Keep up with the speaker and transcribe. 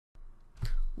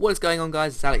What is going on,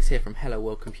 guys? It's Alex here from Hello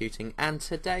World Computing, and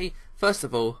today, first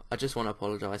of all, I just want to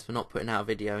apologise for not putting out a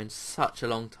video in such a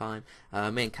long time.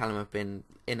 Me and Callum have been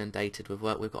inundated with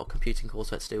work. We've got a computing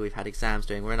coursework to do, we've had exams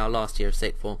doing, we're in our last year of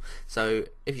sixth form, so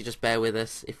if you just bear with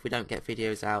us, if we don't get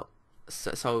videos out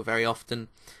so very often,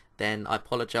 then I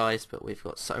apologise, but we've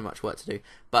got so much work to do.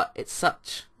 But it's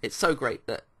so great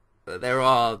that there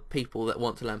are people that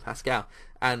want to learn Pascal,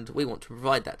 and we want to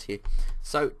provide that to you.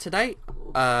 So today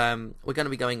we're going to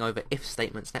be going over if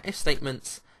statements. Now, if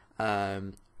statements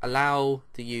allow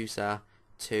the user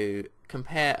to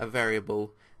compare a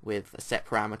variable with a set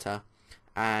parameter,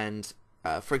 and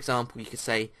for example, you could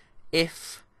say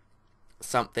if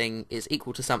something is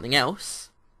equal to something else,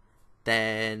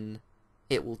 then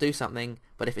it will do something,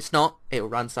 but if it's not, it will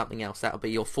run something else. That will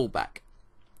be your fallback.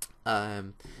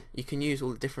 You can use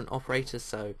all the different operators,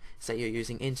 so say you're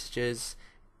using integers.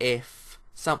 If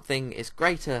something is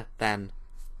greater than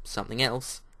something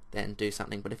else, then do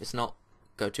something, but if it's not,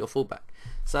 go to your fallback.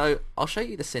 So I'll show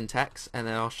you the syntax, and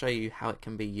then I'll show you how it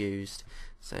can be used.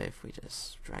 So if we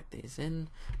just drag these in,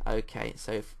 okay,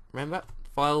 so remember,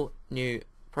 file, new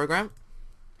program,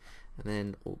 and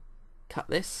then we'll cut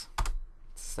this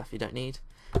stuff you don't need,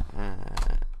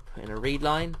 put in a read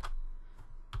line,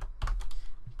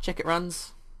 check it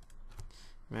runs.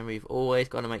 Remember, you've always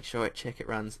got to make sure it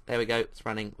runs. There we go, it's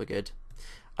running, we're good.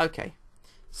 Okay,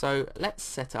 so let's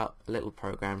set up a little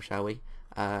program, shall we?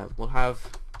 We'll have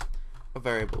a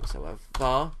variable, so we'll have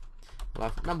var, we'll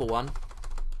have number 1,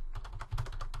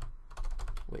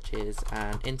 which is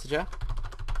an integer,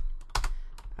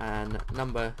 and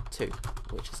number 2,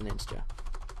 which is an integer.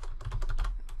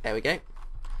 There we go.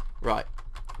 Right,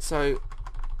 so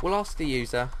we'll ask the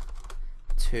user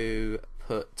to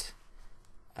put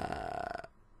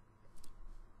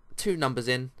two numbers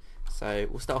in. So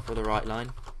we'll start off with a write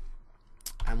line,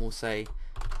 and we'll say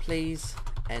please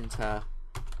enter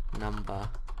number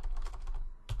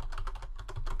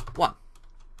 1,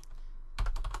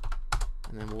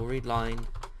 and then we'll read line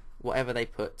whatever they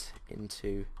put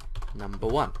into number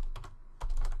 1.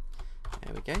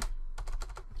 There we go.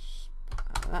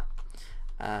 Like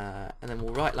that. And then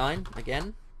we'll write line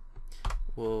again.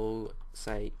 We'll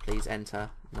say please enter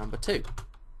number 2,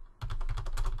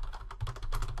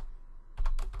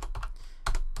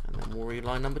 and then we'll read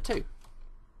line number 2.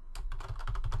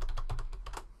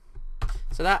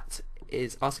 So that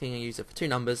is asking a user for two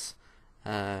numbers.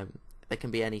 They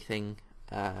can be anything.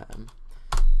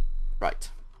 Right,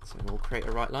 so we'll create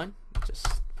a write line, just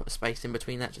put a space in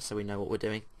between that just so we know what we're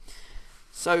doing.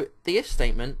 So the if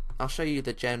statement, I'll show you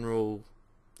the general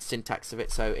syntax of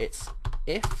it. So it's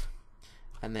if,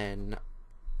 and then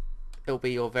it'll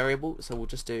be your variable, so we'll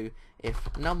just do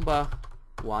if number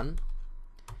 1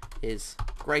 is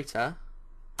greater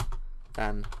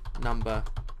than number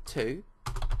 2,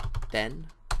 then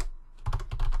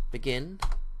begin,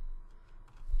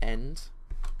 end,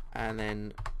 and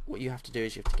then what you have to do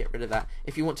is you have to get rid of that.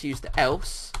 If you want to use the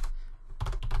else,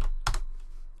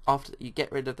 after you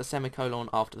get rid of the semicolon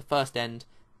after the first end,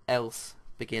 else,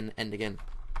 begin, end again.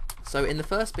 So in the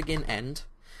first begin, end,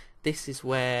 this is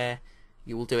where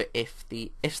you will do it if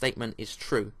the if statement is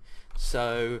true.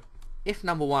 So if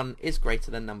number 1 is greater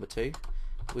than number 2,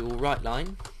 we will write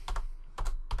line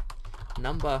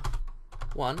number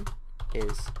 1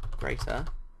 is greater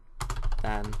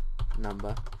than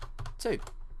number 2.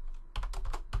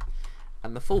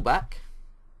 And the fallback,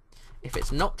 if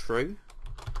it's not true,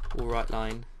 we'll write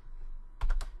line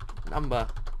number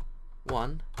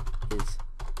 1 is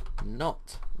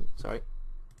not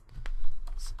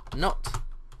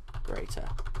greater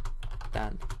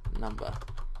than number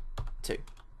 2.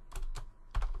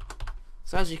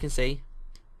 So as you can see,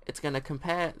 it's going to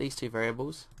compare these two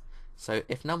variables. So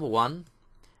if number 1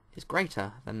 is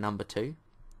greater than number 2,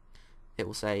 it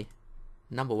will say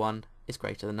number 1 is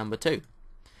greater than number 2.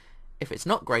 If it's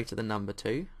not greater than number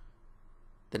 2,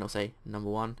 then it'll say number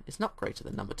 1 is not greater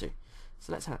than number 2.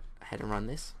 So let's ahead and run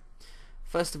this.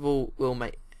 First of all, we'll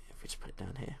make, if we just put it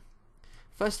down here,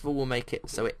 first of all we'll make it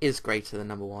so it is greater than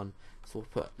number 1. So we'll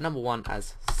put number 1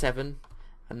 as 7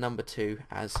 and number 2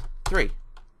 as 3.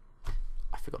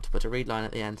 I forgot to put a read line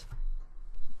at the end.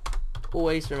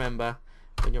 Always remember,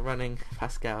 when you're running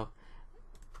Pascal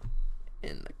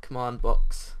in the command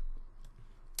box,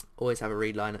 always have a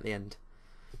read line at the end.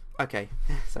 Okay,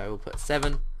 so we'll put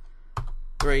 7,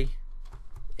 3,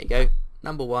 there you go,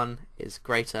 number 1 is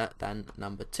greater than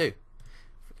number 2.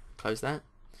 Close that.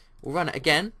 We'll run it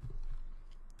again.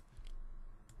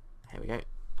 Here we go.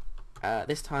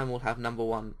 This time we'll have number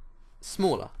 1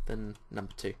 smaller than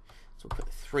number 2. So we'll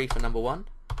put 3 for number 1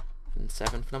 and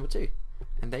 7 for number 2.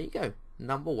 And there you go.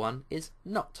 Number 1 is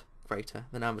not greater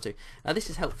than number 2. Now this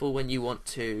is helpful when you want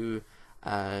to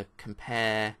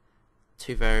compare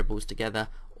two variables together,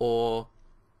 or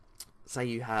say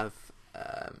you have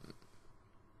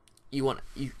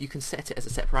you can set it as a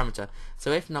set parameter.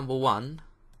 So if number 1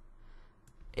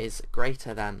 is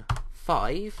greater than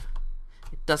 5,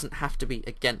 it doesn't have to be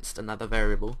against another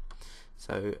variable.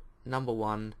 So number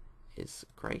 1 is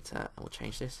greater, and we'll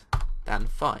change this, than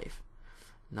 5.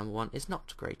 Number 1 is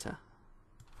not greater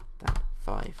than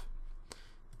 5.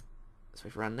 So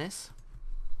we've run this.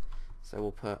 So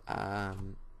we'll put 9,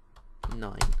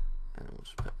 and we'll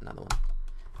just put another one.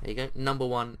 There you go. Number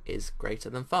 1 is greater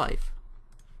than 5.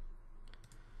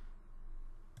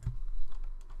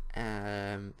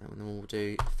 And then we'll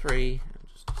do 3, and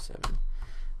just do 7.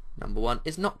 Number 1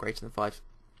 is not greater than 5.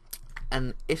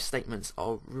 And if statements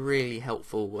are really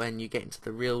helpful when you get into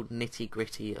the real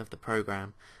nitty-gritty of the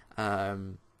program.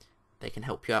 They can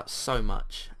help you out so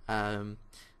much. So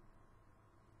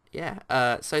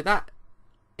that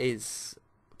is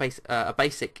a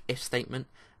basic if statement.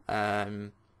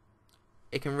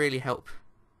 It can really help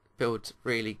build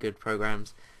really good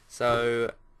programs.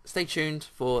 So stay tuned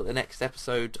for the next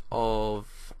episode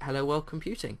of Hello World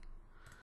Computing.